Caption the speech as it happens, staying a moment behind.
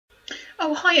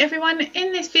Oh, hi everyone.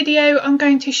 In this video I'm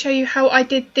going to show you how I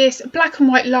did this black and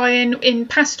white lion in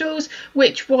pastels,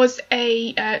 which was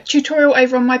a tutorial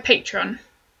over on my Patreon.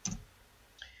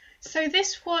 So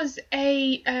this was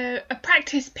a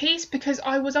practice piece because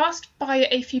I was asked by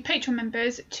a few Patreon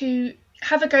members to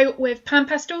have a go with Pan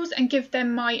Pastels and give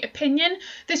them my opinion.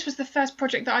 This was the first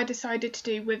project that I decided to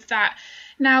do with that.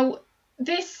 Now,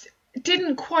 this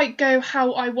didn't quite go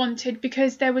how I wanted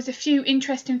because there was a few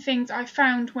interesting things I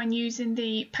found when using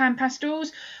the Pan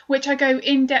Pastels, which I go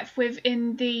in depth with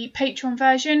in the Patreon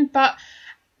version. But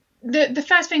the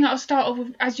first thing I'll start off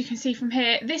with, as you can see from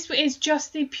here, this is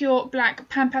just the pure black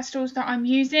Pan Pastels that I'm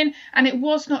using, and it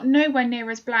was not nowhere near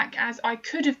as black as I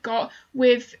could have got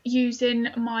with using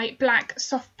my black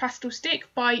soft pastel stick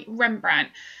by Rembrandt.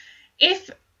 If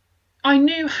I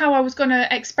knew how I was going to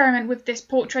experiment with this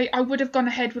portrait, I would have gone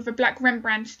ahead with a black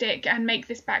Rembrandt stick and make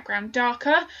this background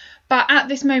darker. But at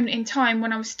this moment in time,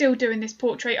 when I was still doing this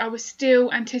portrait, I was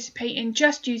still anticipating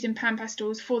just using Pan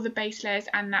Pastels for the base layers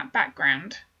and that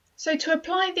background. So to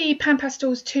apply the Pan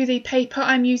Pastels to the paper,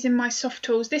 I'm using my soft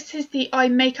tools. This is the eye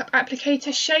makeup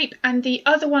applicator shape, and the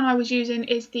other one I was using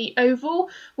is the oval,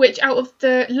 which out of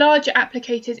the larger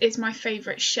applicators is my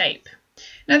favourite shape.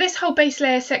 Now this whole base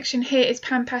layer section here is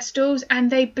Pan Pastels,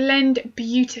 and they blend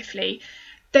beautifully.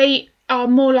 They are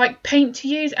more like paint to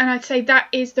use, and I'd say that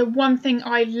is the one thing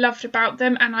I loved about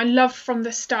them, and I loved from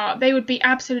the start. They would be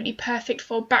absolutely perfect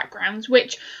for backgrounds,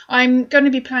 which I'm going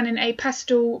to be planning a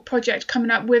pastel project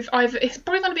coming up with. Either it's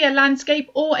probably going to be a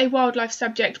landscape or a wildlife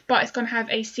subject, but it's going to have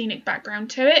a scenic background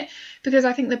to it because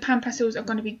I think the Pan Pastels are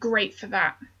going to be great for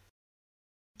that.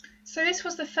 So this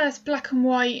was the first black and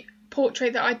white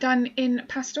portrait that I'd done in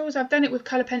pastels. I've done it with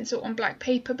colour pencil on black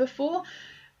paper before,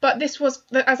 but this was,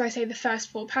 as I say, the first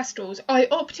four pastels. I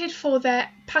opted for their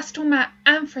Pastelmat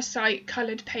anthracite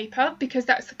coloured paper because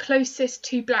that's the closest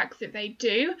to black that they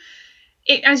do.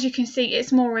 As you can see,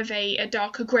 it's more of a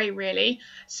darker grey really.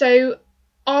 So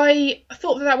I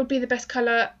thought that would be the best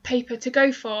colour paper to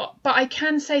go for, but I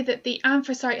can say that the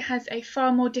anthracite has a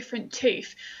far more different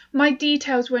tooth. My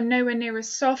details were nowhere near as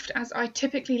soft as I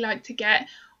typically like to get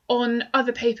on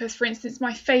other papers. For instance,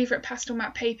 my favourite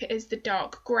Pastelmat paper is the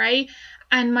dark grey,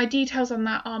 and my details on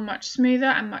that are much smoother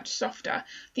and much softer.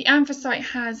 The anthracite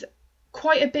has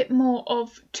quite a bit more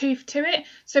of tooth to it,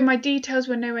 so my details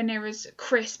were nowhere near as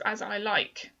crisp as I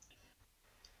like.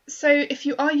 So if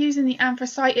you are using the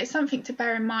anthracite, it's something to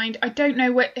bear in mind. I don't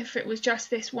know if it was just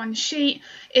this one sheet.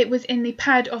 It was in the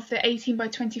pad of the 18 by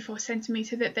 24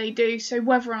 centimetre that they do, so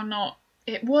whether or not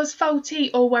it was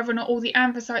faulty or whether or not all the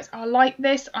anthracites are like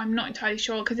this, I'm not entirely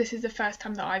sure because this is the first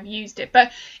time that I've used it.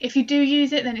 But if you do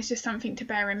use it, then it's just something to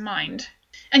bear in mind.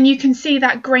 And you can see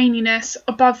that graininess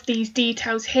above these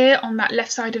details here on that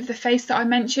left side of the face that I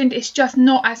mentioned. It's just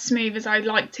not as smooth as I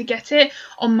like to get it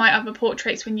on my other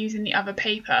portraits when using the other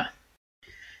paper.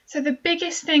 So the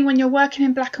biggest thing when you're working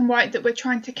in black and white that we're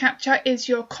trying to capture is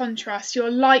your contrast, your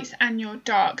lights and your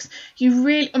darks.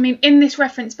 In this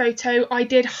reference photo, I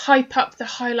did hype up the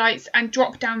highlights and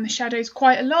drop down the shadows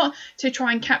quite a lot to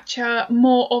try and capture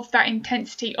more of that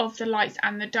intensity of the lights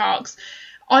and the darks.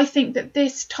 I think that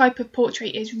this type of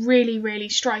portrait is really, really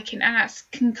striking, and that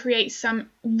can create some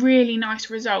really nice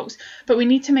results. But we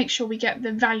need to make sure we get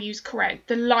the values correct.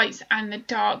 The lights and the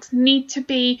darks need to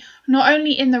be not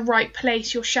only in the right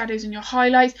place, your shadows and your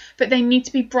highlights, but they need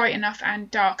to be bright enough and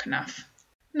dark enough.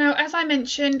 Now, as I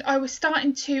mentioned, I was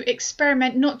starting to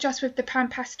experiment not just with the Pan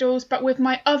Pastels, but with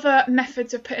my other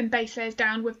methods of putting base layers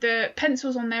down with the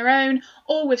pencils on their own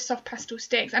or with soft pastel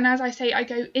sticks. And as I say, I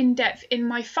go in depth in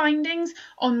my findings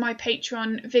on my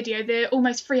Patreon video. The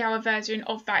almost 3-hour version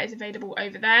of that is available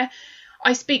over there.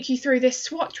 I speak you through this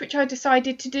swatch which I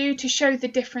decided to do to show the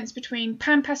difference between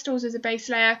Pan Pastels as a base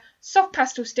layer, soft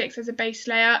pastel sticks as a base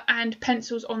layer, and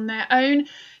pencils on their own.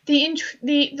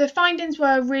 The findings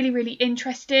were really, really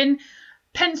interesting.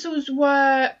 Pencils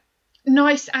were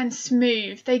nice and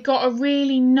smooth. They got a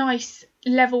really nice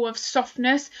level of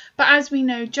softness, but as we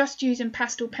know, just using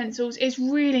pastel pencils is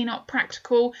really not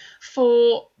practical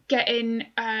for getting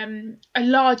a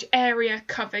large area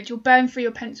covered. You'll burn through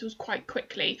your pencils quite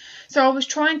quickly. So I was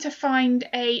trying to find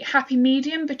a happy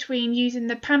medium between using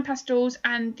the Pan Pastels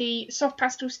and the soft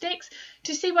pastel sticks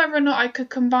to see whether or not I could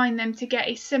combine them to get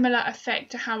a similar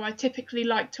effect to how I typically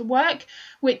like to work,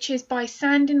 which is by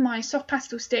sanding my soft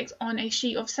pastel sticks on a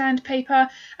sheet of sandpaper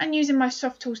and using my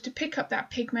soft tools to pick up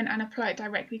that pigment and apply it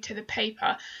directly to the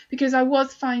paper, because I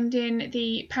was finding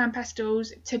the Pan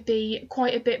Pastels to be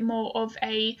quite a bit more of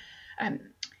a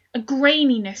a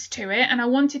graininess to it, and I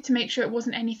wanted to make sure it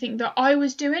wasn't anything that I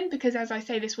was doing, because as I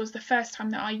say, this was the first time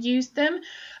that I used them.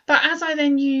 But as I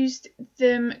then used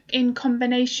them in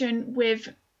combination with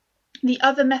the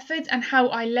other methods and how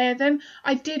I layer them,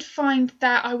 I did find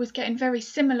that I was getting very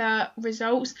similar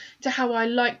results to how I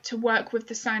like to work with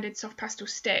the sanded soft pastel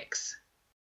sticks.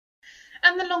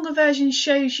 And the longer version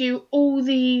shows you all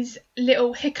these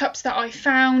little hiccups that I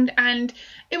found, and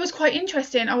it was quite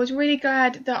interesting. I was really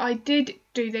glad that I did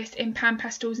do this in Pan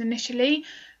Pastels initially,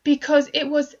 because it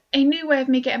was a new way of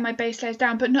me getting my base layers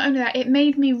down. But not only that, it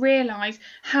made me realise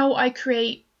how I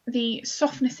create the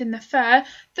softness in the fur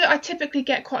that I typically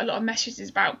get quite a lot of messages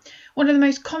about. One of the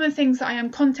most common things that I am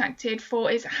contacted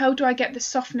for is, how do I get the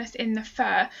softness in the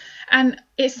fur? And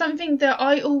it's something that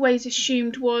I always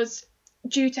assumed was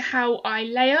due to how I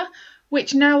layer,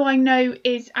 which now I know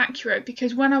is accurate,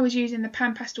 because when I was using the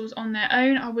Pan Pastels on their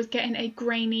own, I was getting a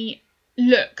grainy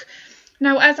look.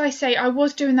 Now, as I say, I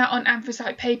was doing that on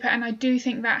anthracite paper, and I do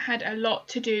think that had a lot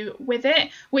to do with it,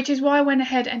 which is why I went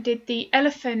ahead and did the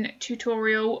elephant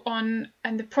tutorial on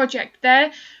and the project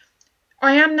there.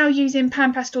 I am now using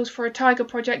Pan Pastels for a tiger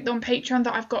project on Patreon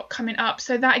that I've got coming up,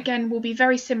 so that again will be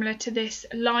very similar to this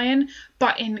lion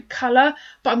but in colour.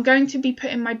 But I'm going to be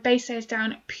putting my base layers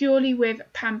down purely with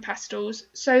Pan Pastels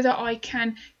so that I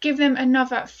can give them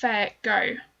another fair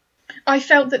go. I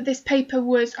felt that this paper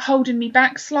was holding me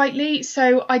back slightly,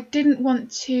 so I didn't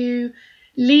want to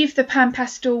leave the Pan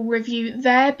Pastel review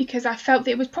there, because I felt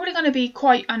that it was probably going to be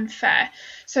quite unfair.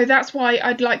 So that's why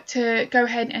I'd like to go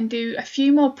ahead and do a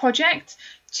few more projects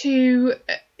to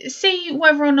see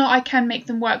whether or not I can make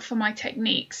them work for my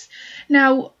techniques.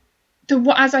 Now,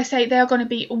 as I say, they are going to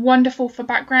be wonderful for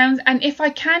backgrounds, and if I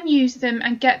can use them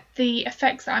and get the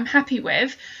effects that I'm happy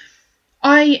with,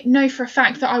 I know for a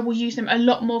fact that I will use them a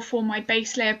lot more for my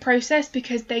base layer process,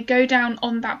 because they go down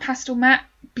on that Pastelmat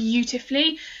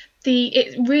beautifully.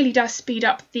 It really does speed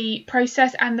up the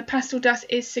process, and the pastel dust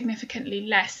is significantly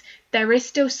less. There is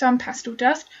still some pastel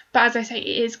dust, but as I say,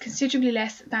 it is considerably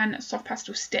less than soft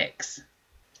pastel sticks.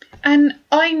 And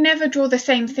I never draw the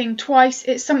same thing twice.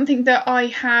 It's something that I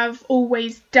have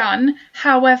always done.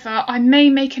 However, I may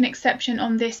make an exception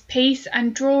on this piece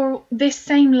and draw this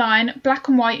same line, black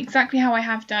and white, exactly how I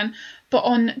have done, but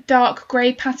on dark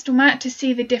grey Pastelmat, to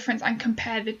see the difference and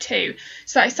compare the two.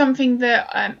 So it's something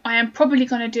that I am probably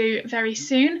going to do very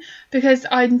soon, because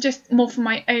I'm just more for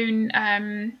my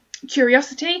own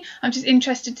curiosity. I'm just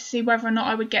interested to see whether or not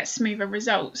I would get smoother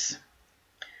results.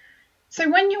 So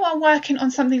when you are working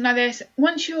on something like this,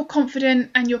 once you're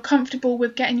confident and you're comfortable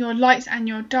with getting your lights and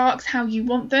your darks how you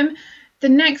want them, the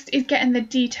next is getting the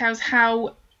details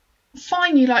how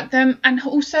fine you like them, and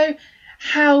also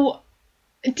how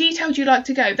detailed you like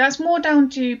to go. That's more down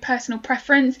to personal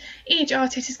preference. Each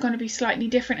artist is going to be slightly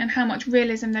different in how much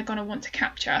realism they're going to want to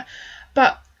capture.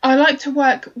 But I like to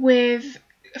work with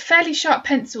fairly sharp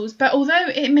pencils, but although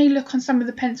it may look on some of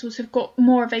the pencils have got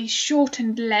more of a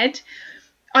shortened lead,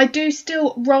 I do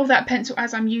still roll that pencil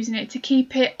as I'm using it to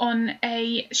keep it on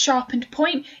a sharpened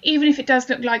point, even if it does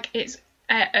look like it's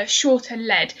a shorter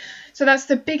lead. So that's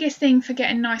the biggest thing for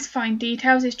getting nice fine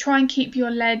details, is try and keep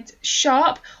your lead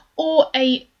sharp, or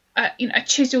a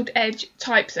chiseled edge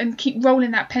types, and keep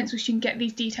rolling that pencil so you can get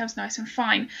these details nice and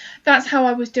fine. That's how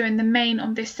I was doing the mane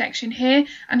on this section here,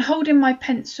 and holding my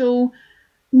pencil,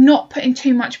 not putting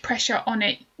too much pressure on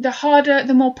it.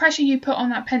 The more pressure you put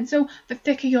on that pencil, the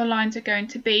thicker your lines are going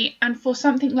to be. And for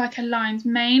something like a lion's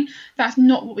mane, that's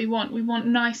not what we want. We want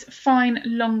nice, fine,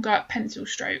 longer pencil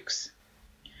strokes.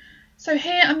 So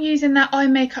here I'm using that eye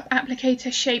makeup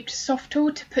applicator shaped soft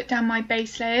tool to put down my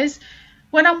base layers.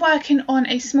 When I'm working on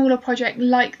a smaller project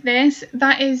like this,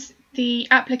 that is the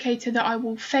applicator that I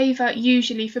will favour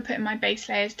usually for putting my base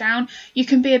layers down. You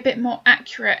can be a bit more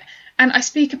accurate, and I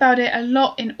speak about it a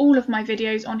lot in all of my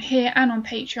videos on here and on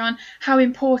Patreon, how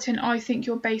important I think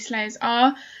your base layers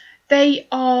are. They're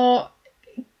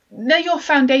your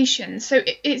foundation, so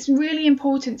it's really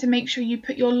important to make sure you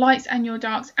put your lights and your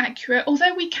darks accurate.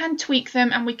 Although we can tweak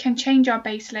them and we can change our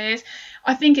base layers,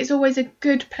 I think it's always a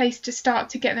good place to start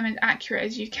to get them as accurate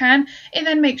as you can. It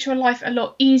then makes your life a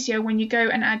lot easier when you go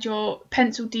and add your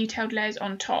pencil detailed layers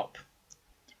on top.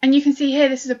 And you can see here,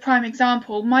 this is a prime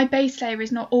example. My base layer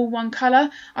is not all one colour.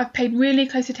 I've paid really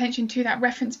close attention to that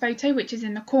reference photo, which is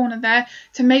in the corner there,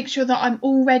 to make sure that I'm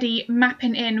already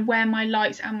mapping in where my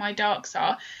lights and my darks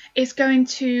are. It's going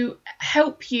to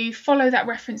help you follow that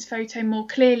reference photo more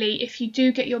clearly if you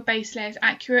do get your base layers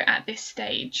accurate at this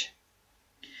stage.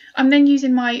 I'm then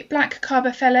using my black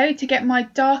Carbothello to get my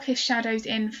darkest shadows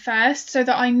in first so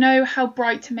that I know how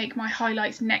bright to make my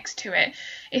highlights next to it.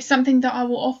 It's something that I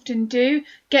will often do,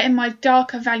 getting my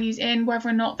darker values in, whether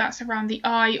or not that's around the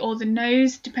eye or the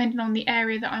nose, depending on the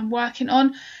area that I'm working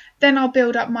on. Then I'll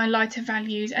build up my lighter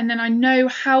values, and then I know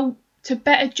how to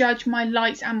better judge my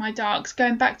lights and my darks.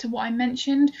 Going back to what I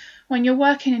mentioned, when you're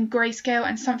working in grayscale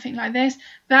and something like this,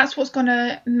 that's what's going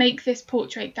to make this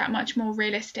portrait that much more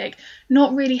realistic.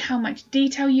 Not really how much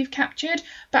detail you've captured,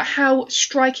 but how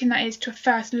striking that is to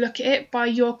first look at it by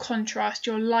your contrast,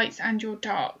 your lights and your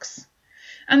darks.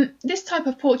 And this type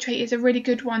of portrait is a really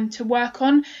good one to work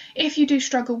on if you do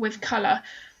struggle with colour.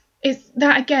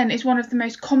 That again is one of the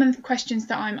most common questions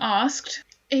that I'm asked,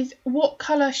 is what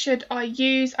colour should I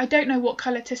use? I don't know what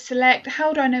colour to select.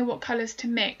 How do I know what colours to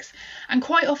mix? And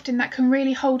quite often that can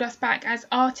really hold us back as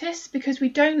artists because we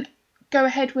don't go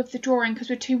ahead with the drawing because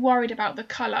we're too worried about the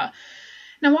colour.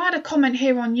 Now, I had a comment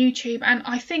here on YouTube and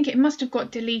I think it must have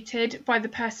got deleted by the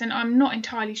person. I'm not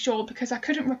entirely sure because I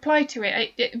couldn't reply to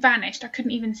it. It vanished. I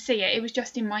couldn't even see it. It was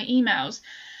just in my emails.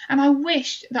 And I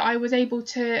wished that I was able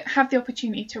to have the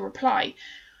opportunity to reply.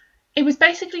 It was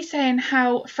basically saying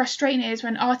how frustrating it is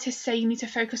when artists say you need to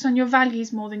focus on your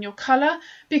values more than your colour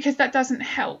because that doesn't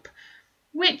help.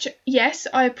 Which, yes,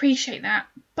 I appreciate that,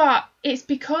 but it's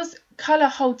because colour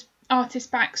holds artists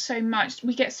back so much.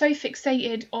 We get so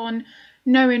fixated on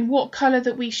knowing what colour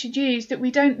that we should use that we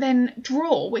don't then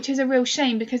draw, which is a real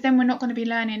shame because then we're not going to be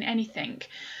learning anything.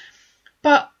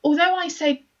 But although I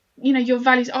say, you know, your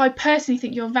values, I personally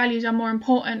think your values are more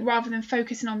important rather than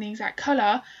focusing on the exact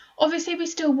colour. Obviously, we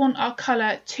still want our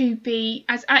colour to be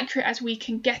as accurate as we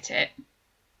can get it.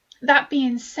 That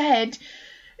being said,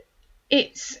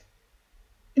 it's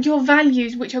your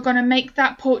values which are going to make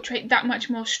that portrait that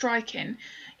much more striking.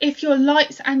 If your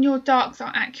lights and your darks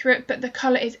are accurate but the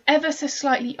colour is ever so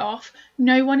slightly off,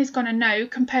 no one is going to know,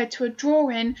 compared to a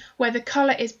drawing where the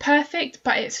colour is perfect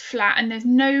but it's flat and there's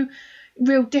no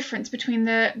real difference between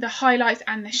the highlights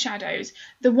and the shadows.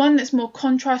 The one that's more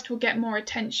contrast will get more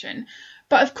attention.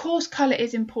 But of course colour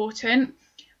is important,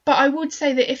 but I would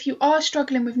say that if you are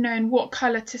struggling with knowing what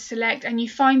colour to select and you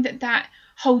find that that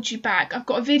holds you back, I've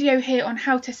got a video here on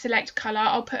how to select colour.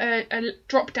 I'll put a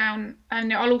drop down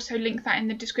and I'll also link that in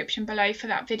the description below for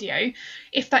that video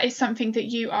if that is something that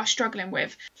you are struggling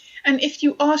with. And if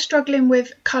you are struggling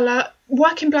with colour,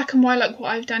 work in black and white like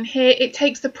what I've done here, it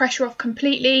takes the pressure off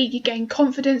completely. You gain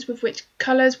confidence with which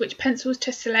colours, which pencils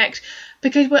to select,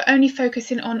 because we're only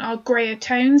focusing on our greyer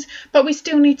tones, but we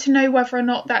still need to know whether or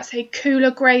not that's a cooler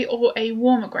grey or a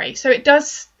warmer grey. So it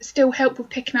does still help with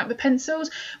picking out the pencils,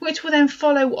 which will then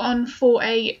follow on for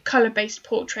a colour-based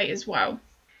portrait as well.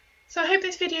 So I hope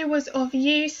this video was of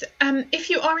use. If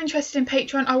you are interested in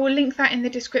Patreon, I will link that in the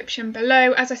description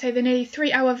below. As I say, the nearly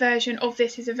 3-hour version of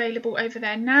this is available over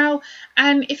there now.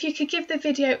 And if you could give the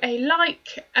video a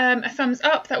like, a thumbs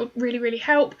up, that would really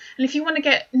help. And if you want to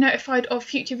get notified of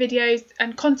future videos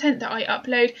and content that I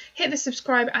upload, hit the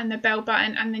subscribe and the bell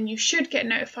button, and then you should get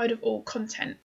notified of all content.